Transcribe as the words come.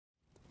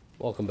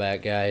Welcome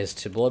back, guys,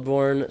 to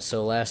Bloodborne.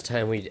 So last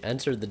time we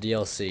entered the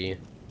DLC.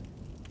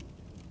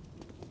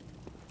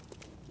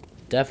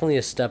 Definitely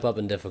a step up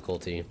in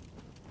difficulty.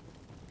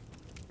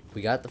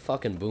 We got the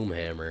fucking boom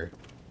hammer.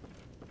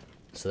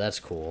 So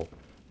that's cool.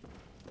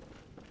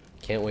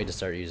 Can't wait to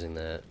start using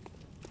that.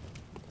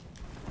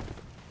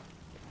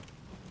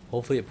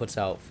 Hopefully it puts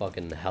out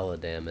fucking hella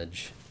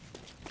damage.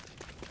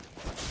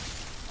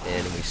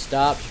 And we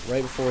stopped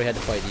right before we had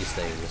to fight these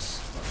things.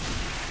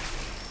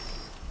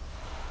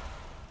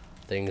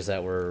 Things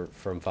that were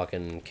from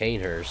fucking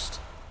Canehurst.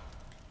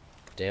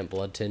 Damp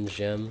blood tinged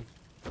gem.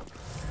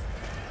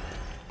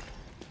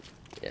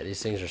 Yeah,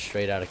 these things are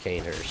straight out of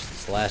Canehurst.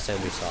 It's the last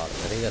time we saw them.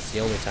 I think that's the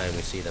only time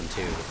we see them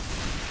too.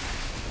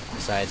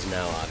 Besides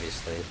now,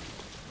 obviously.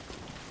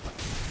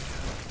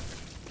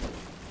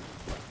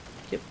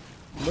 Yep.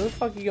 Where the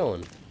fuck are you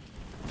going?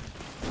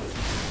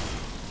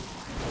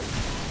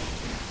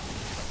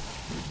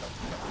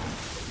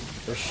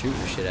 They're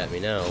shooting shit at me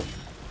now.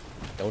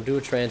 Don't do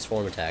a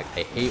transform attack.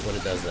 I hate when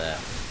it does that.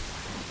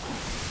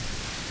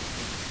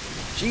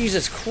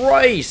 Jesus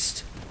Christ!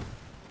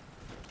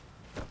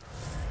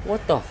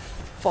 What the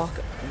fuck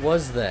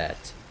was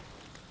that?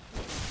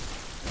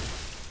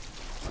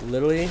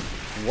 Literally,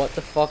 what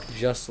the fuck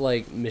just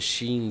like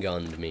machine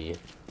gunned me?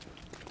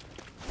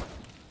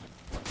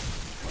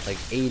 Like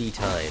 80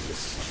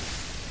 times.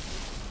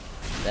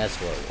 That's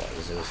what it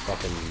was. It was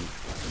fucking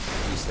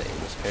these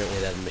things. Apparently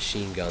they have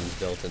machine guns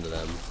built into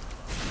them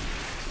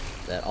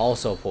that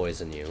also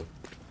poison you.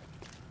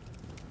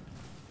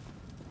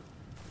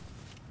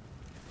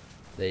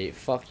 They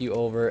fuck you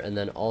over, and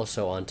then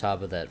also on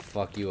top of that,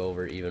 fuck you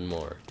over even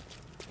more.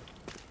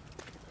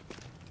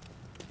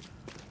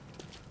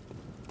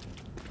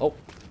 Oh!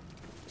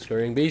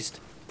 Scurrying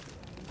beast!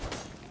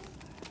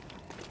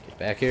 Get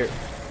back here.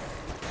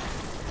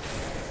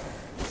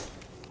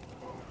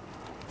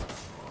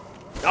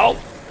 No!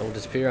 Don't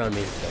disappear on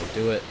me. Don't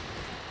do it.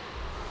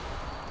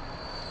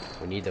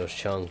 We need those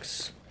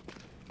chunks.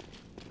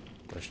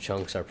 Those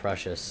chunks are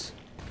precious.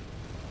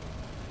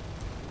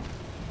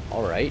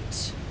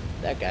 Alright.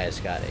 That guy's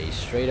got a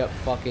straight up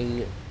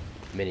fucking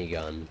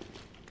minigun.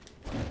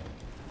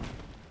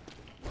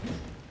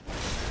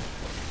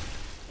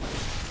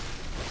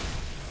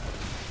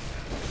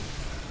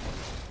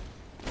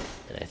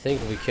 And I think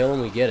if we kill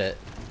him, we get it.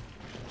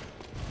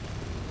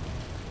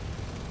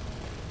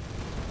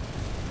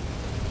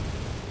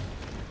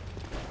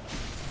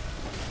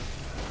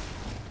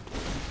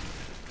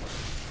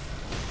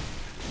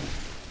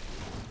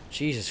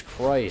 Jesus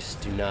Christ,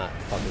 do not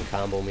fucking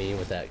combo me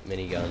with that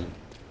minigun.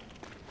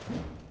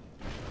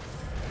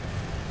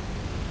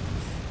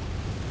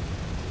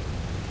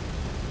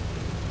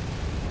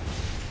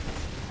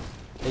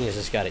 Thing is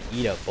just gotta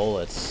eat up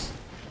bullets.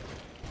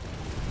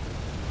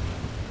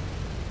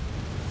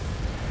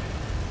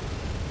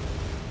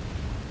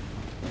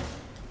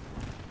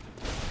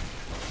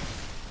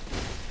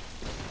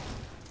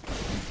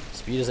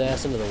 Speed his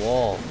ass into the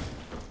wall.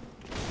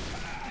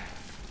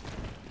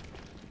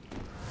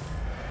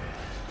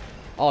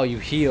 Oh, you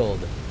healed.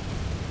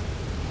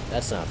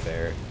 That's not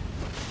fair.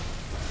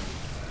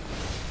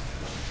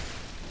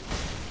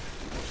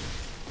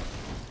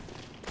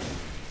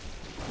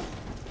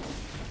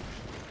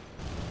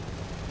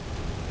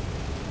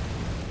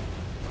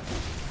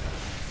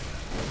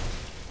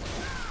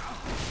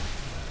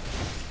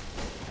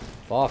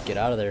 Fuck, get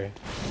out of there.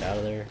 Get out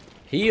of there.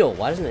 Heal!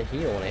 Why doesn't it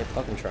heal when I hit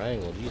fucking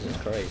triangle? Jesus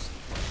Christ.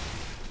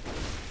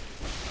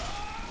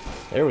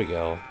 There we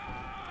go.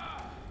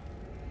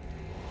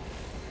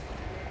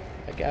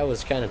 That guy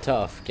was kind of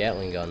tough.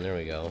 Gatling gun, there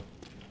we go.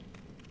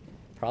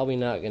 Probably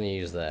not gonna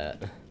use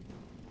that.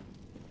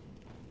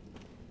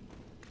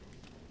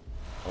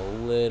 A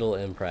little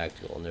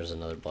impractical. And there's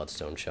another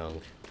bloodstone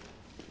chunk.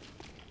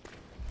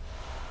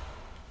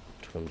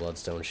 Twin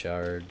bloodstone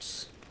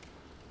shards.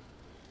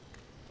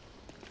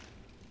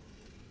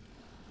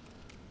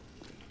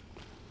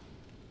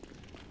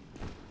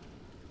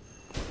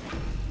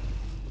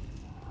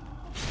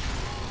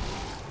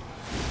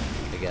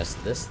 I guess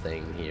this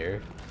thing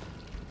here.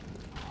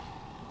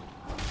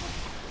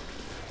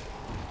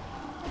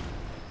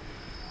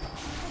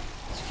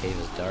 Cave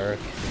is dark.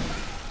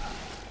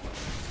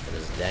 It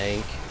is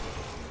dank.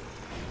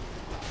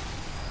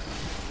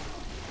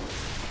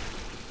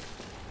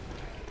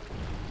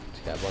 It's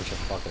got a bunch of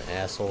fucking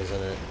assholes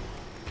in it.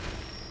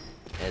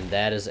 And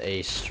that is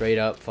a straight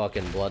up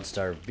fucking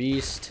blood-starved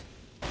beast.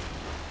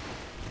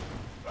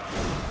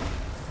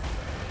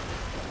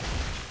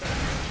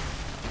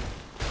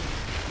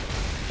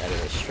 That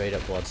is a straight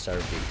up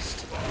blood-starved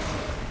beast.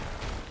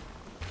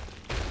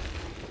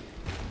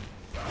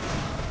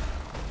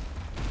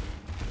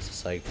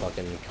 Like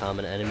fucking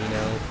common enemy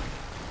now.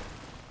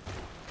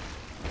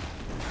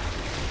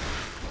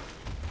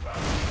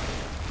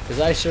 Cause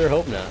I sure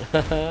hope not.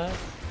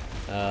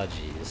 Oh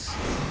jeez.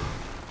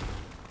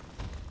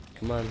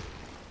 Come on,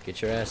 get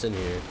your ass in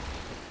here.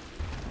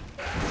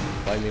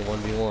 Fight me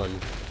 1v1.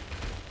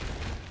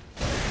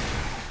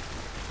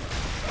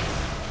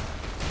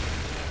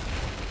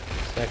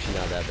 It's actually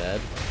not that bad.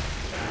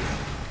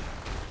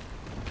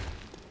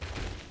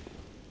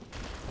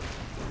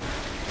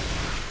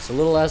 a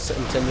little less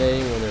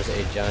intimidating when there's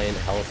a giant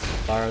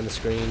health bar on the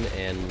screen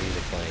and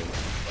music playing.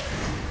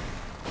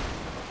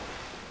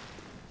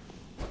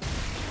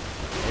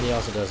 And he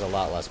also does a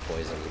lot less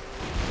poison.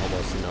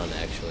 Almost none,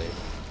 actually.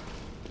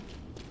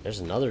 There's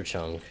another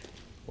chunk.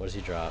 What does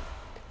he drop?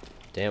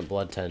 Damp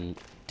blood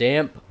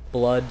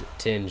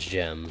tinge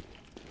gem.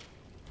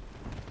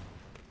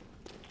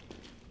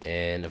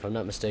 And if I'm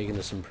not mistaken,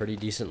 there's some pretty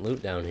decent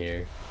loot down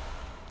here.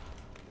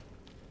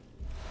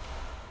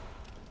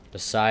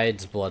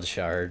 Besides blood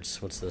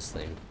shards, what's this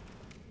thing?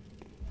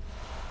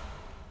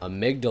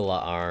 Amygdalin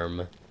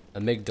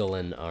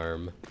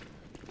arm.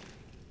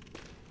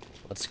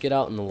 Let's get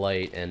out in the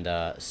light and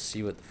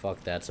see what the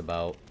fuck that's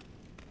about.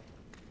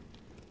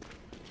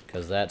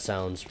 Because that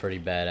sounds pretty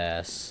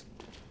badass.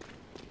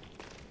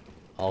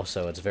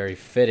 Also, it's very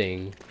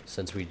fitting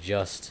since we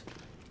just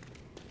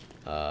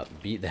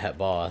beat that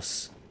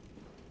boss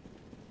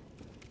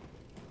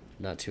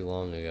not too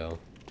long ago.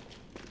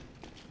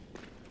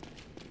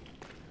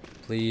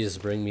 Please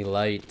bring me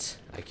light.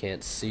 I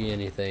can't see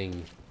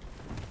anything.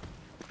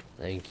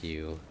 Thank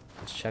you.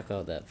 Let's check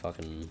out that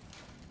fucking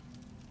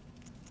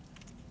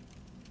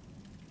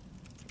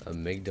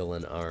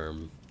amygdalin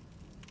arm.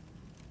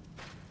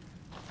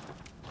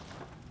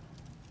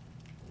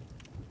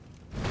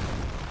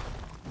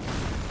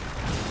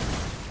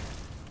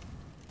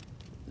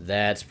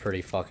 That's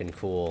pretty fucking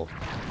cool.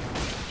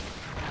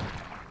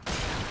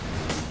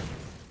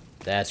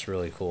 That's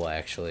really cool,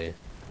 actually.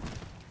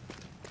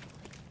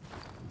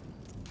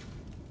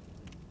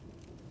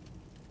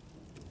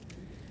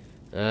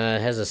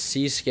 It has a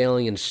C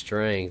scaling and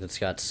strength. It's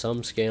got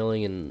some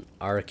scaling in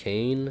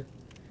arcane.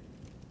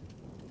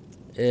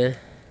 I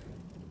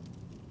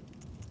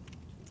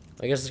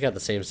guess it's got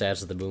the same stats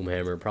as the boom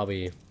hammer.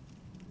 Probably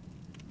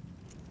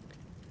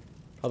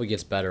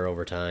gets better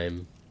over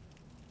time.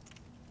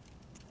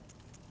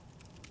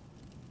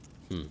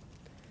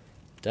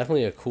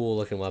 Definitely a cool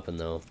looking weapon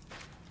though.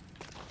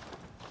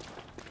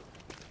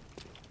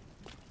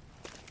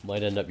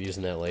 Might end up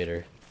using that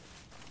later.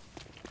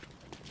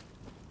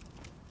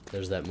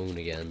 There's that moon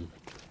again.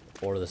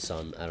 Or the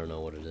sun. I don't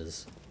know what it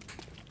is.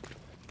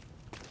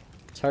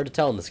 It's hard to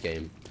tell in this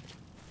game.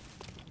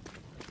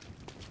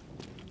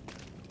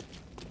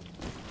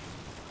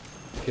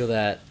 I feel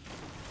that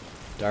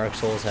Dark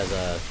Souls has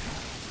a...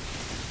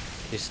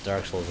 At least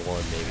Dark Souls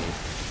 1 maybe.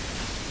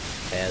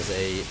 Has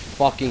a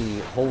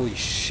fucking... Holy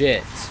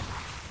shit.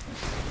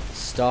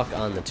 Stuck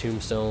on the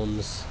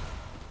tombstones.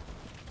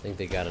 I think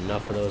they got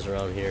enough of those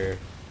around here.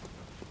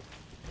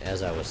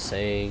 As I was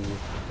saying...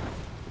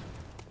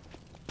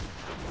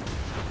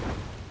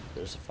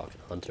 There's a fucking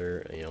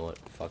hunter. You know what?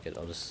 Fuck it.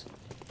 I'll just...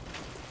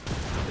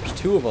 There's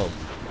two of them.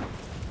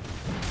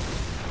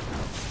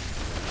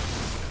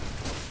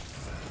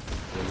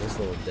 And this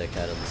little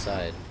dickhead on the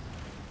side.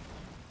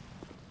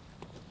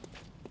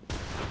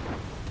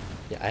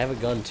 Yeah, I have a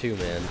gun too,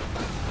 man.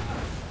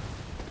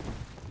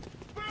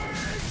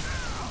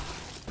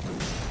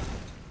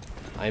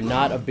 I'm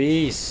not a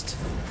beast.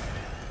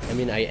 I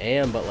mean, I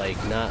am, but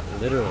like, not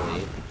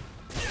literally.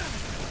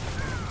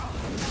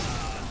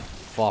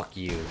 Fuck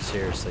you.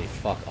 Seriously,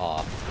 fuck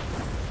off.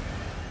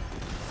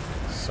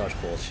 Such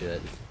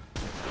bullshit.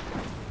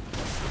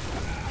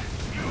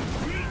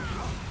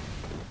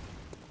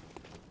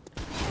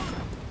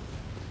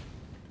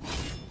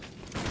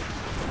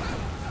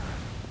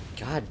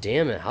 God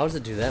damn it, how does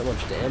it do that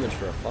much damage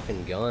for a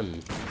fucking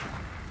gun?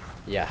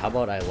 Yeah, how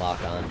about I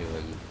lock onto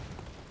him?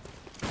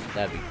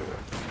 That'd be cool.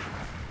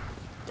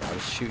 Yeah, I'll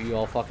just shoot you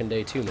all fucking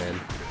day too, man.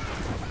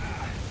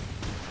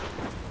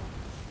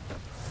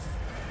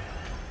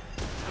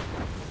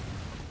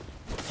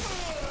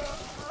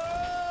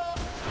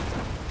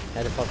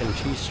 Had to fucking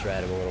cheese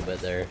strat him a little bit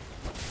there.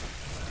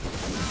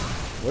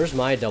 Where's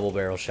my double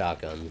barrel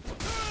shotgun?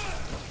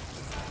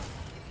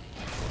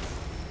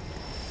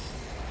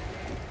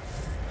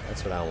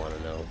 That's what I want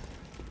to know.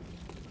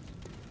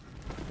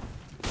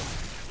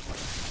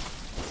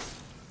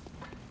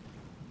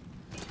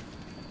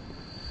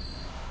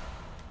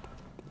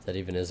 That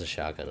even is a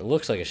shotgun. It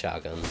looks like a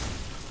shotgun.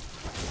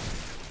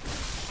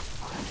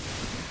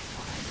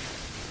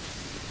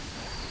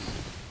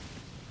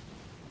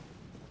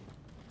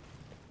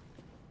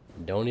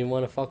 Don't even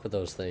want to fuck with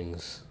those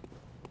things.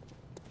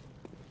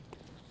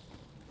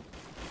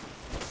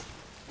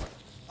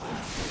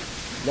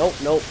 Nope,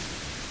 nope.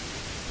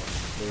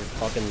 They're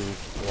fucking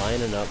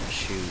lining up to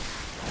shoot.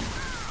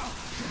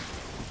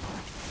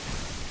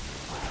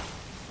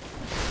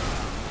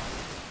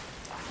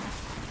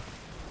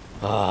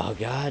 Oh,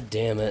 god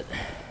damn it.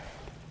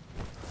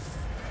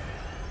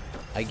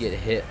 I get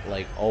hit,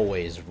 like,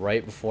 always,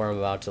 right before I'm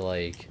about to,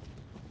 like,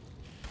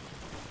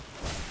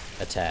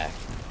 attack.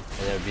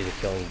 And that would be the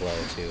killing blow,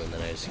 too, and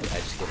then I just get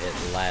hit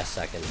in the last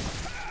second.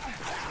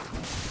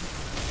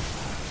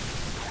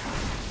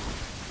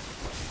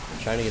 I'm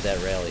trying to get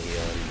that rally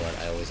healing, but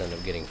I always end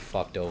up getting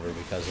fucked over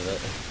because of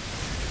it.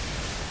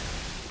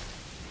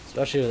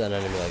 Especially with an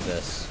enemy like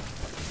this.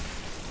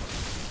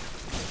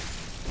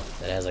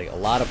 That has, like, a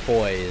lot of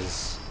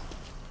poise,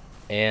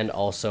 and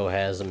also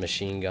has a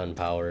machine gun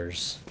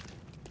powers.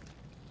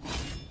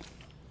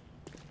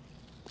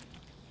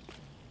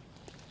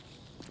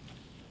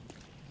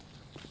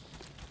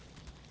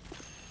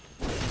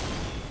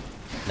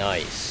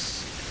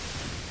 Nice.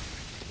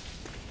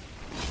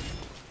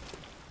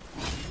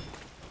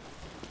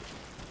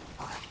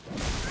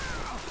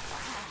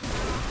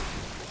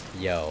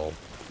 Yo.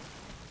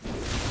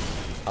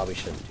 Probably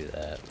shouldn't do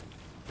that.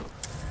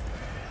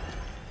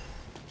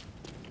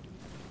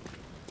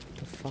 What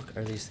the fuck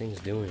are these things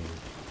doing?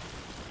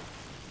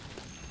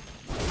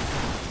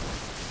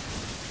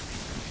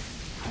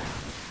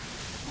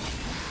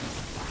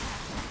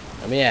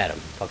 Let me at him.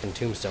 Fucking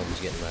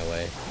tombstone's getting in my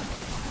way.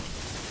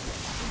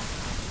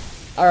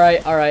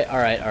 Alright, alright,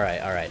 alright,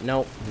 alright, alright.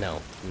 No,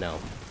 no, no.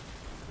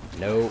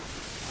 Nope.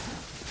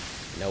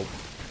 Nope.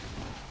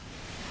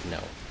 No.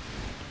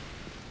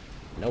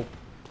 Nope.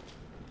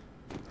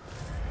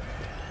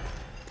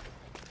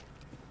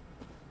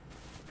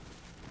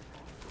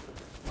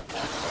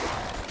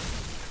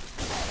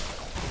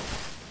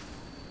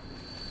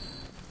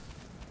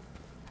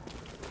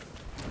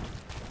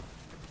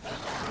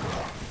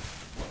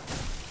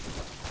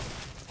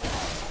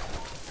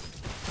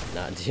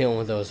 Not dealing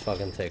with those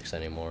fucking ticks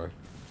anymore.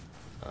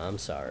 I'm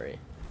sorry.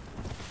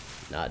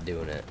 Not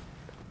doing it.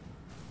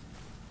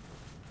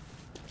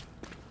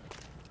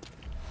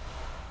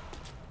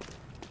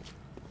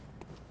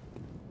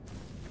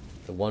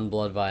 The one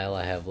blood vial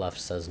I have left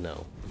says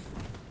no.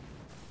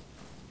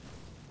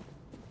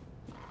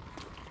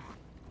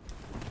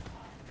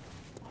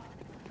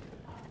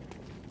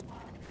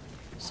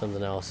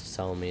 Something else is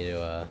telling me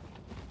to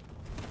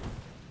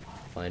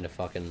find a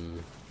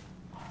fucking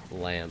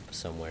lamp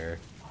somewhere.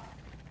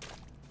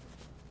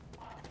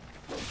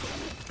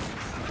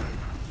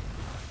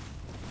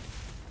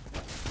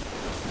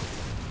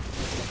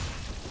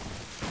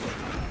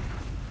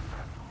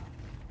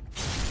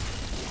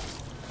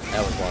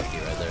 That was lucky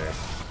right there.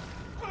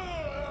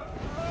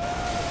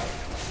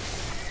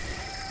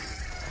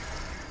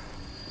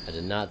 I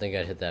did not think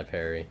I'd hit that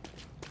parry.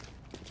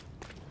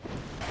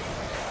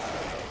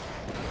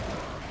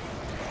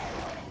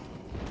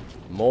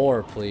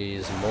 More,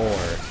 please,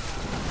 more.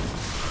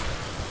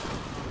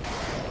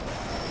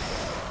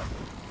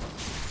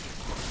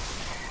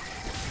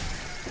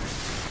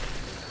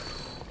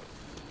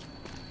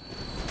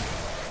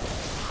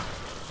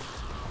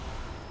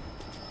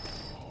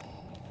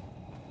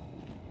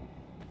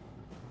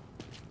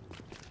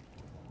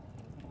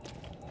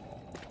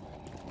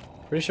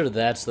 Pretty sure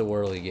that's the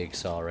whirly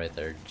jigsaw right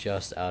there,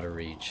 just out of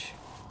reach.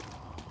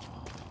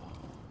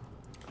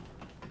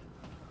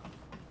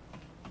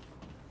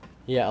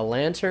 Yeah, a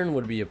lantern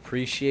would be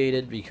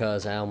appreciated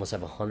because I almost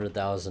have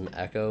 100,000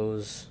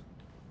 echoes.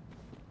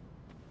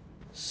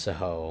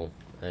 So,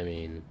 I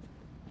mean,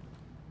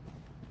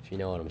 if you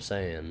know what I'm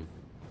saying.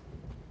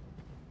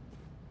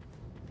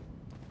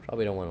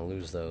 Probably don't want to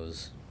lose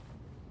those.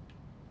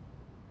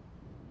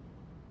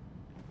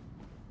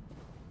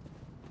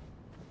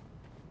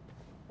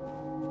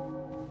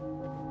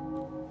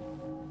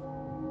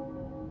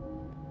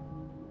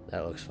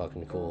 That looks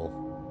fucking cool.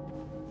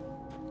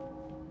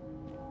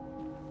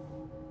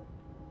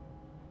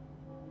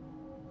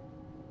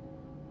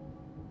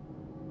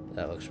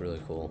 That looks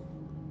really cool.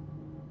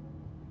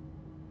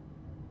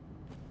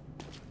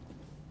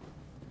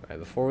 Alright,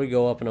 before we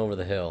go up and over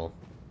the hill,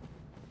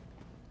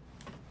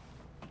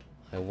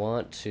 I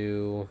want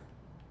to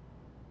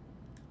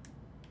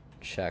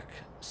check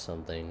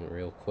something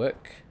real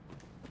quick.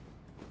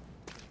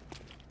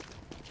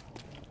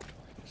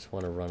 Just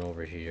want to run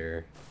over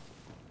here.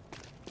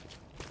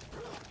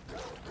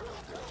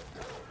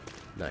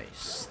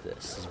 Nice.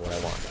 This is what I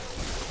want.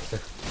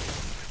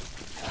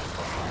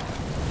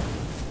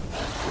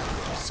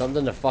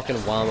 Something to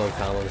fucking wombo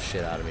combo the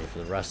shit out of me for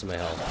the rest of my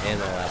health and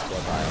my last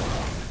blood vial.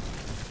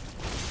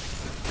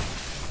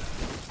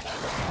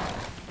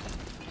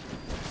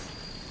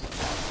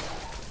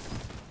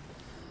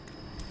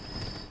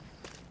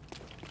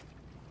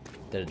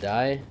 Did it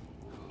die?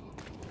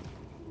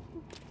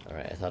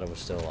 Alright, I thought it was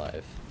still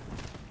alive.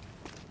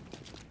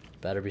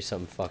 Better be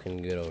something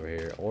fucking good over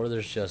here. Or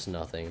there's just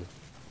nothing.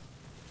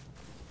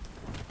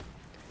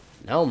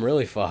 Now I'm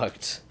really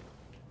fucked.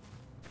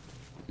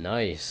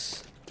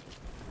 Nice.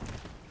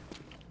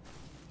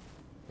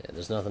 Yeah,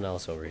 there's nothing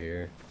else over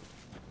here.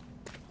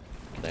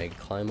 Can I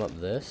climb up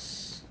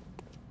this?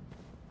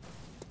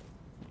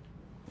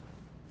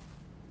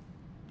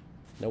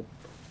 Nope.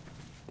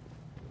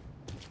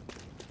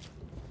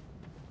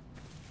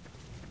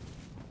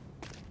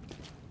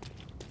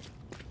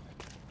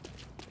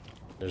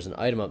 There's an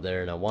item up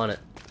there and I want it.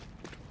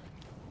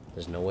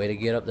 There's no way to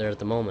get up there at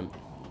the moment.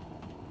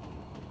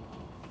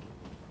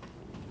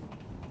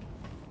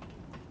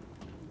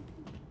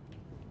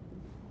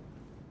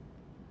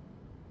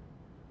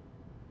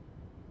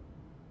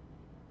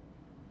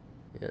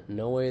 Yeah,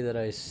 no way that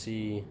I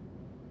see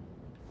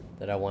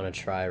that I want to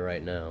try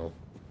right now.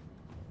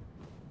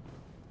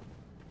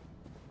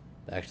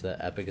 Back to that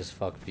epic as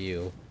fuck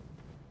view.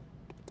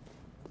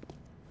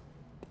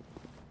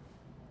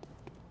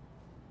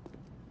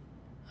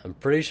 I'm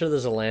pretty sure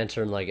there's a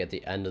lantern like at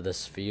the end of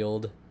this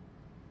field.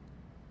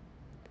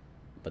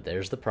 But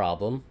there's the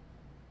problem.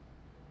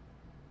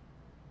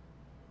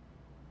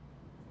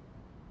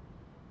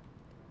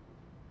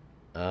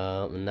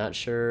 I'm not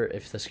sure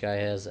if this guy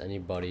has any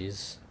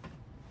buddies.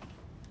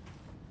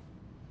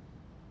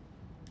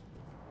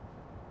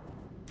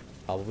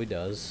 Probably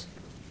does.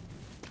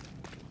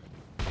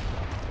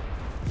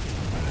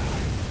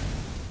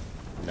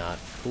 Not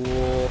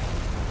cool.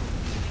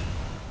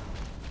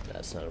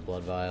 That's not a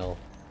blood vial.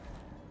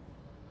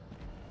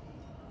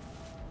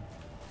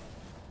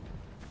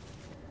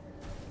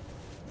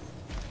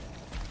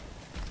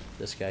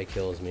 This guy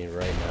kills me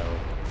right now.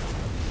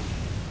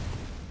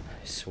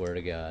 I swear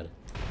to God.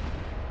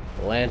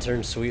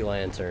 Lantern, sweet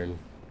lantern.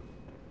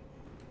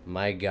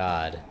 My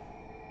God.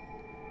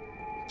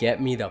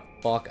 Get me the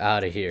fuck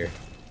out of here.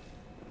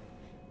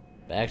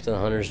 Back to the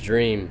hunter's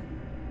dream.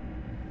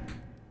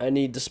 I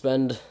need to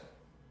spend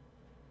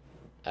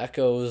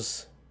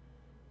echoes.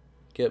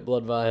 Get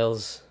blood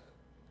vials.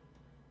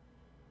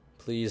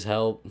 Please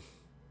help.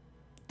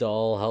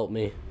 Doll, help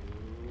me.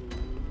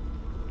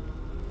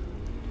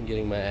 I'm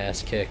getting my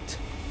ass kicked.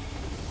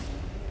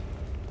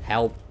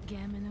 Help.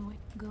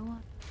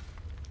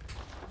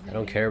 I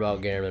don't care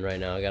about Gammon right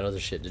now. I got other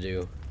shit to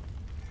do.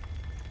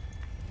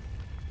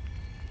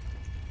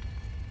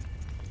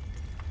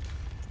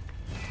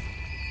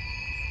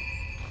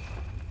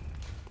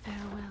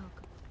 Farewell.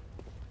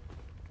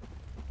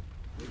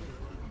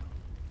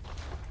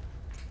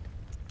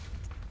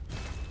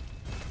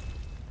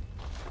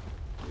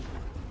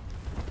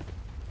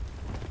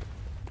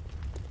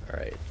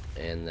 Alright,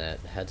 and that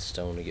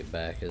headstone to get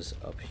back is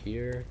up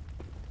here.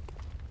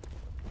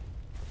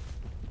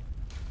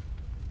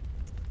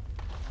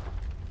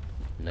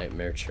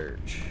 Nightmare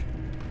Church.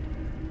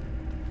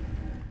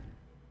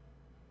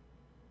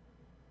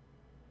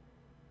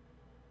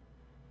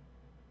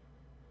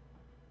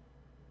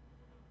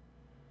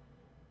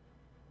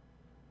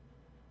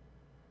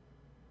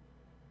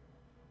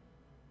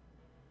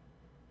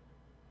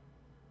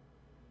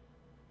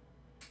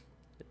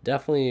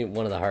 Definitely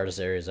one of the hardest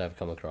areas I've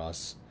come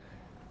across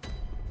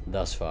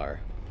thus far.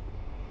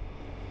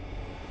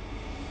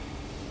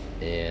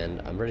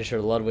 And I'm pretty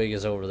sure Ludwig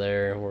is over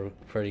there. We're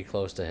pretty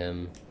close to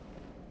him.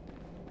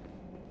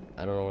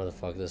 I don't know where the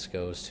fuck this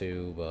goes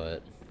to,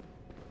 but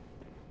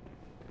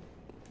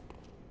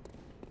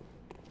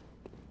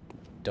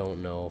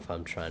don't know if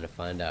I'm trying to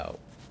find out.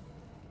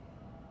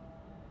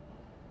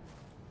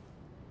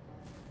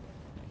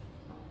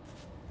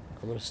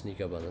 I'm gonna sneak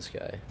up on this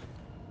guy.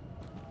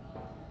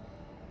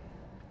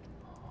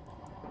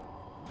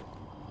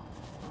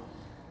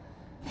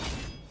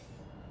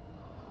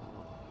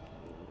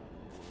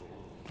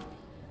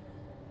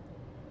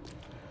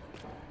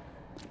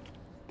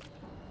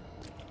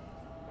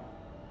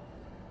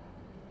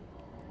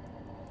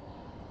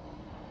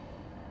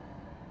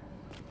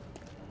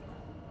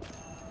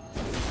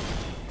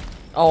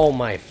 Oh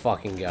my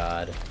fucking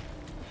God.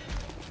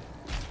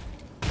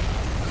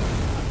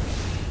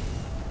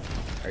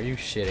 Are you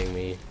shitting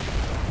me?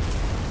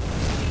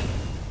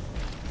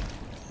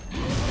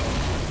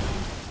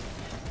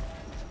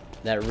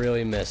 That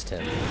really missed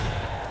him.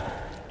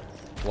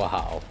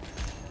 Wow.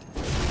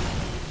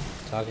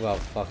 Talk about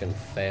fucking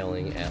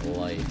failing at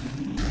life.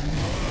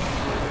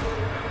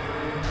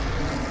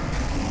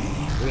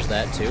 There's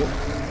that too.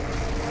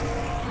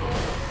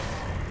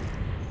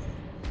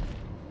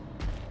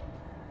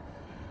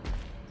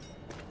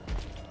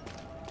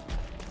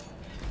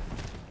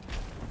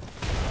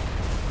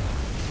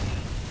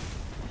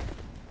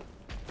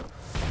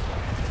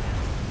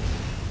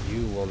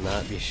 You will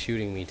not be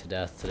shooting me to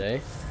death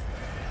today.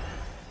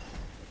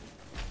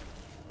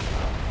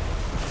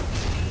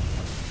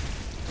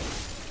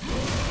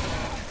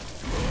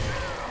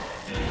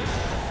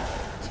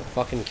 It's a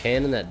fucking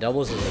cannon that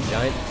doubles as a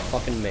giant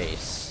fucking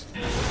mace.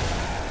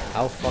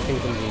 How fucking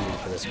convenient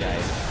for this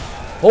guy.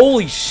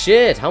 Holy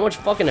shit! How much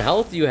fucking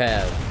health do you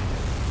have?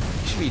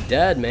 You should be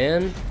dead,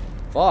 man.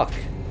 Fuck.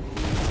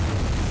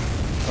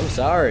 I'm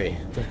sorry.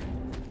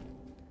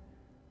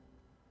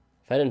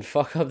 If I didn't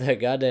fuck up that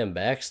goddamn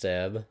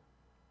backstab.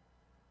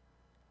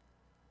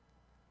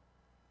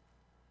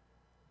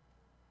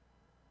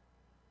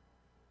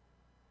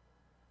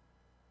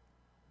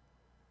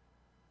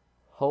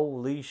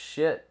 Holy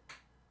shit.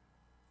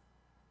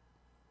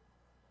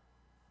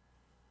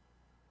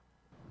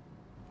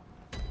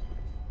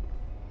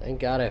 Thank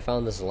God I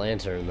found this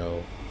lantern,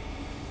 though.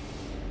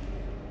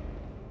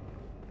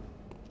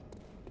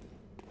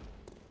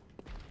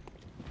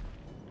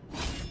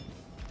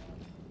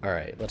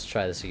 Alright, let's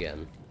try this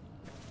again.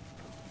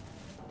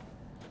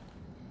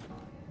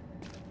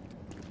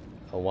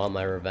 I want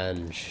my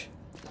revenge.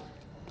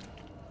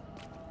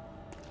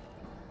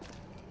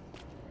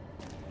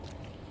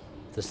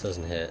 This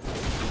doesn't hit.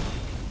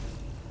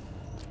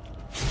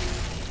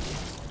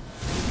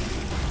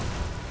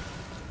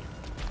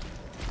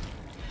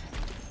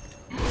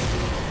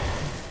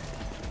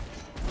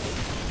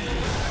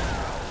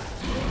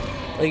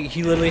 Like,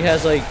 he literally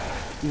has, like,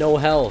 no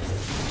health.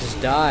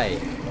 Just die.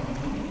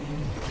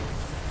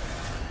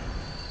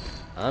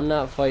 I'm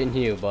not fighting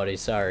you, buddy.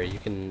 Sorry. You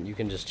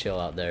can just chill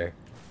out there.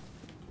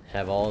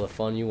 Have all the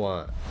fun you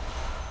want.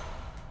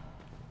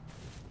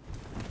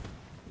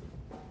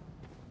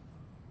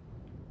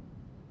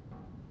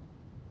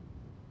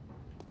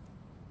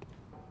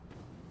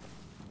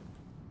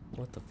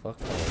 What the fuck?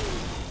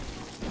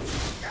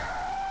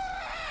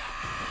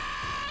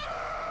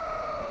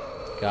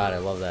 God, I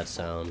love that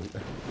sound.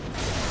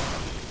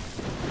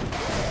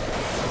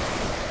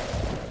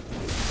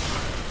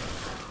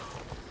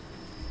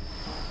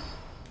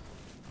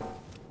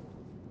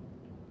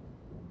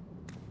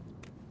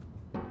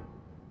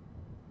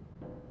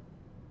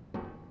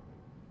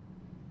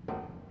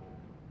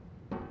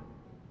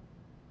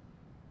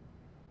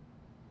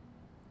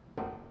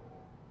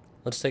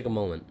 Let's take a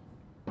moment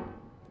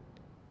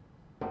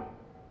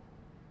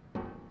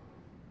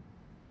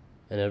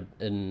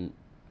and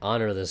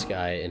honor this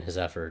guy in his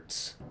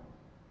efforts.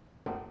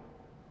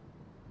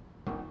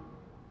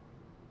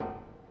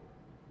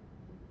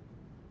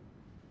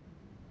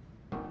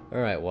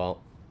 Alright,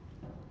 well,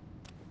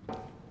 I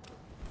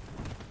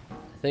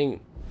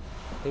think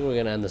we're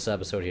gonna end this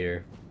episode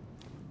here.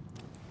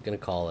 Gonna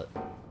call it.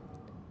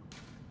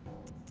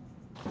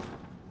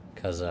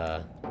 Cause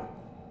I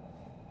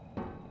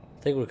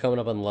think we're coming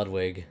up on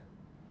Ludwig.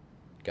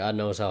 God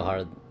knows how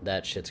hard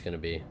that shit's gonna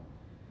be.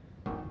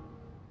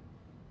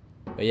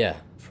 But yeah,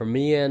 for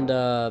me and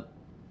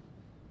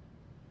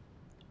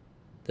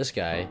this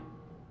guy,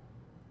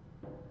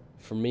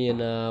 for me and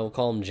we'll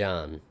call him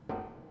John.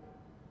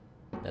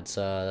 That's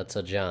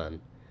a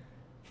John.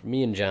 For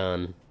me and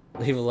John,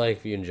 leave a like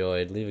if you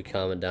enjoyed. Leave a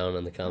comment down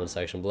in the comment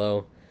section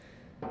below.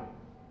 Go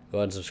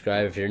ahead and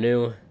subscribe if you're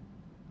new.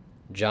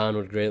 John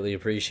would greatly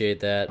appreciate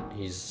that.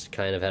 He's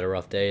kind of had a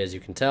rough day, as you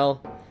can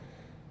tell.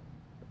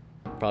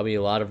 Probably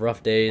a lot of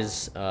rough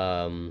days.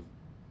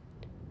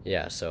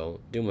 Yeah,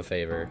 so do him a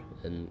favor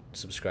and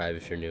subscribe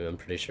if you're new. I'm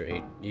pretty sure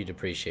you'd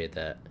appreciate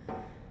that.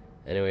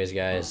 Anyways,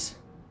 guys,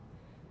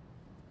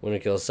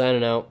 Winterkill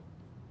signing out.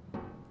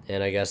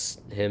 And I guess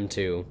him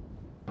too.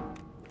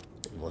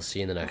 We'll see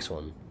you in the next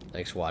one.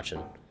 Thanks for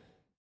watching.